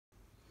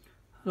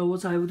Hello,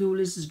 what's up YouTube?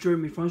 This is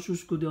Jeremy from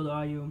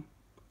shoesgooddeal.ru.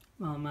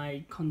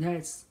 My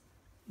contacts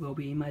will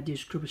be in my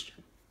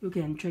description. You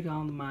can check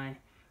out my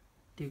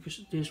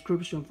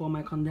description for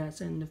my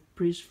contacts, and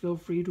please feel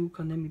free to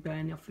contact me by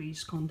any of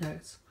these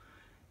contacts.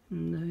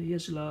 And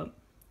here's the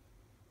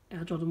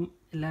Air Jordan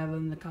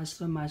 11 the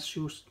customized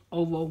shoes,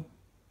 OVO.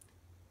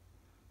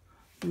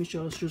 Let me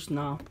show the shoes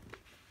now.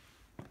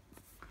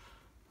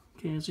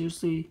 Okay, as you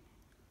see,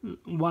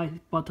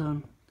 white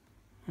button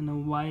and a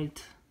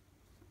white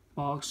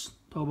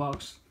toe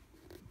box,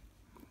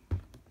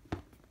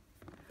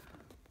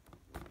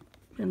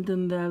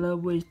 patent leather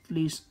with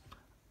these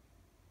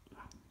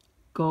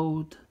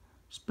gold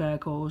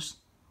speckles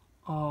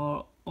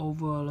all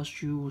over the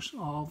shoes,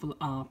 all over the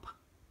up.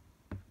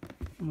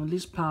 And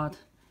this part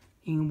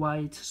in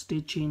white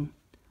stitching,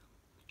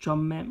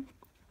 Jumpman,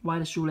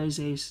 white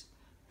shoelaces,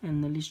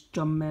 and this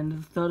Jumpman,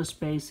 the third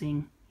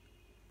spacing,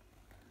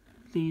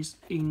 this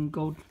in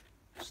gold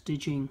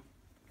stitching.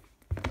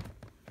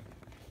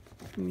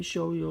 Let me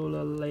show you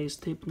the lace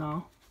tip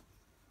now.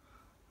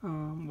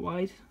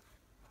 White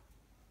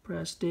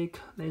plastic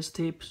lace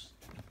tips.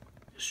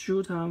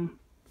 Shoe time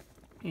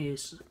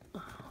is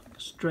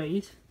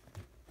straight.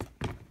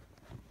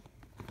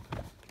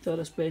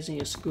 Third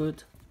spacing is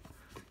good.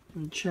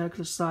 And check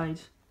the side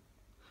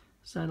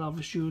of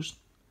the shoes.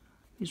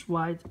 It's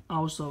white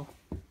also.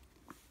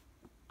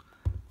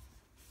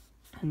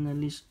 And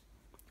then this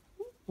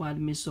white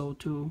midsole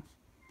too.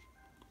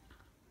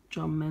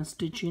 Jumpman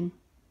stitching.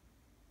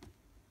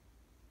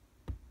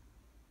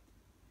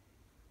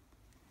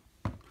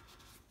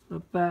 The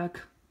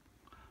back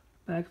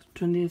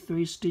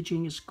 23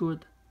 stitching is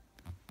good.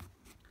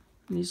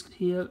 This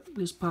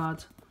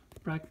part,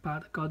 black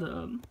part, got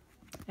an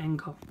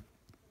ankle.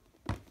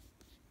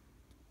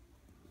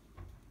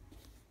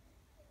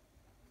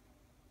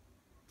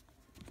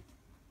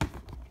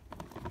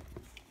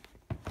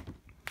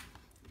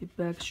 The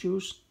back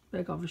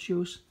of the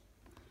shoes.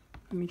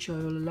 Let me show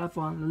you the left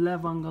one. The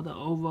left one got the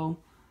OVO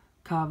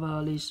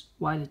cover, this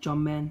white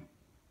Jumpman.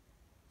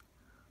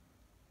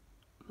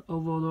 The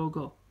OVO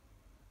logo.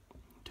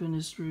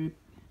 23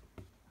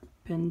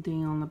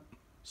 painting on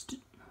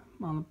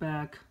the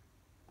back.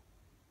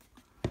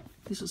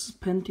 This is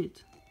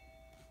painted,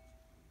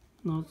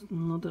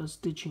 not a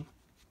stitching.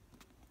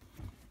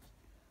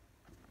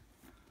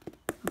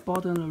 The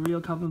bottom, the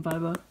real carbon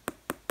fiber.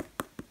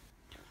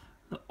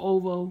 The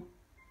OVO,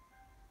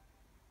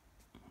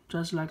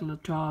 just like the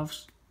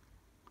 12s,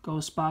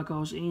 gold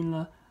sparkles in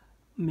the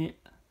mid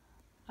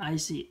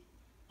IC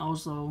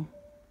also.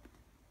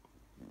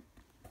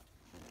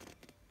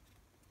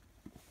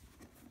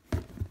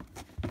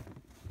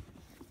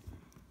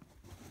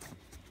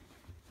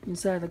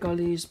 Inside I got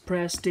this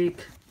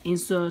plastic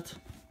insert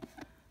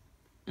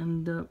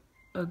and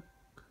a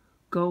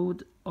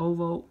gold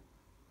OVO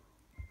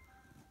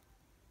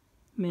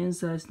men's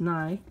size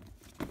 9,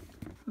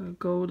 a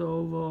gold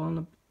OVO on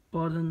the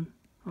bottom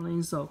on the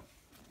insole.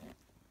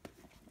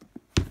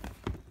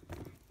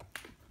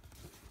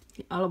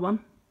 The other one,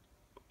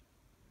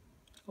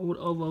 old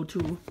OVO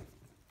 2,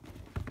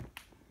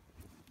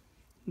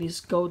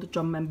 this gold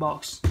Jumpman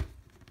box.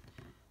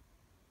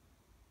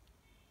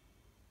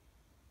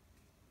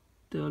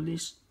 The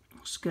list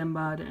scanned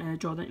by the Air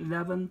Jordan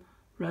 11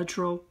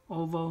 Retro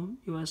OVO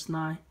US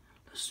 9.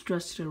 The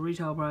suggested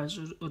retail price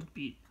would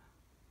be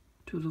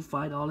 $2 to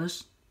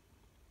 $5.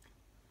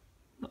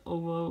 The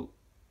OVO,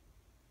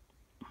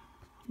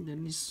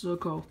 then this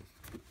circle.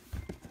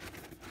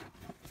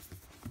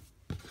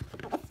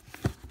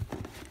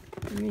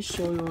 Let me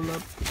show you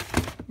the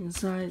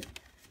inside.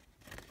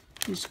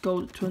 This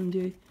gold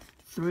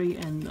 23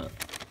 and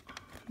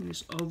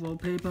this OVO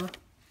paper.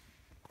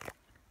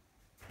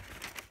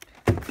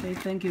 Okay,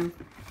 thank you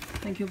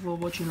for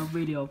watching the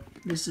video.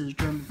 This is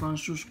Jeremy from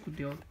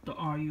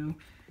shoesgooddeal.ru,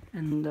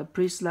 and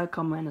please like,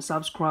 comment, and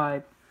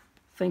subscribe.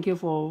 Thank you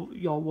for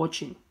your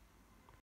watching.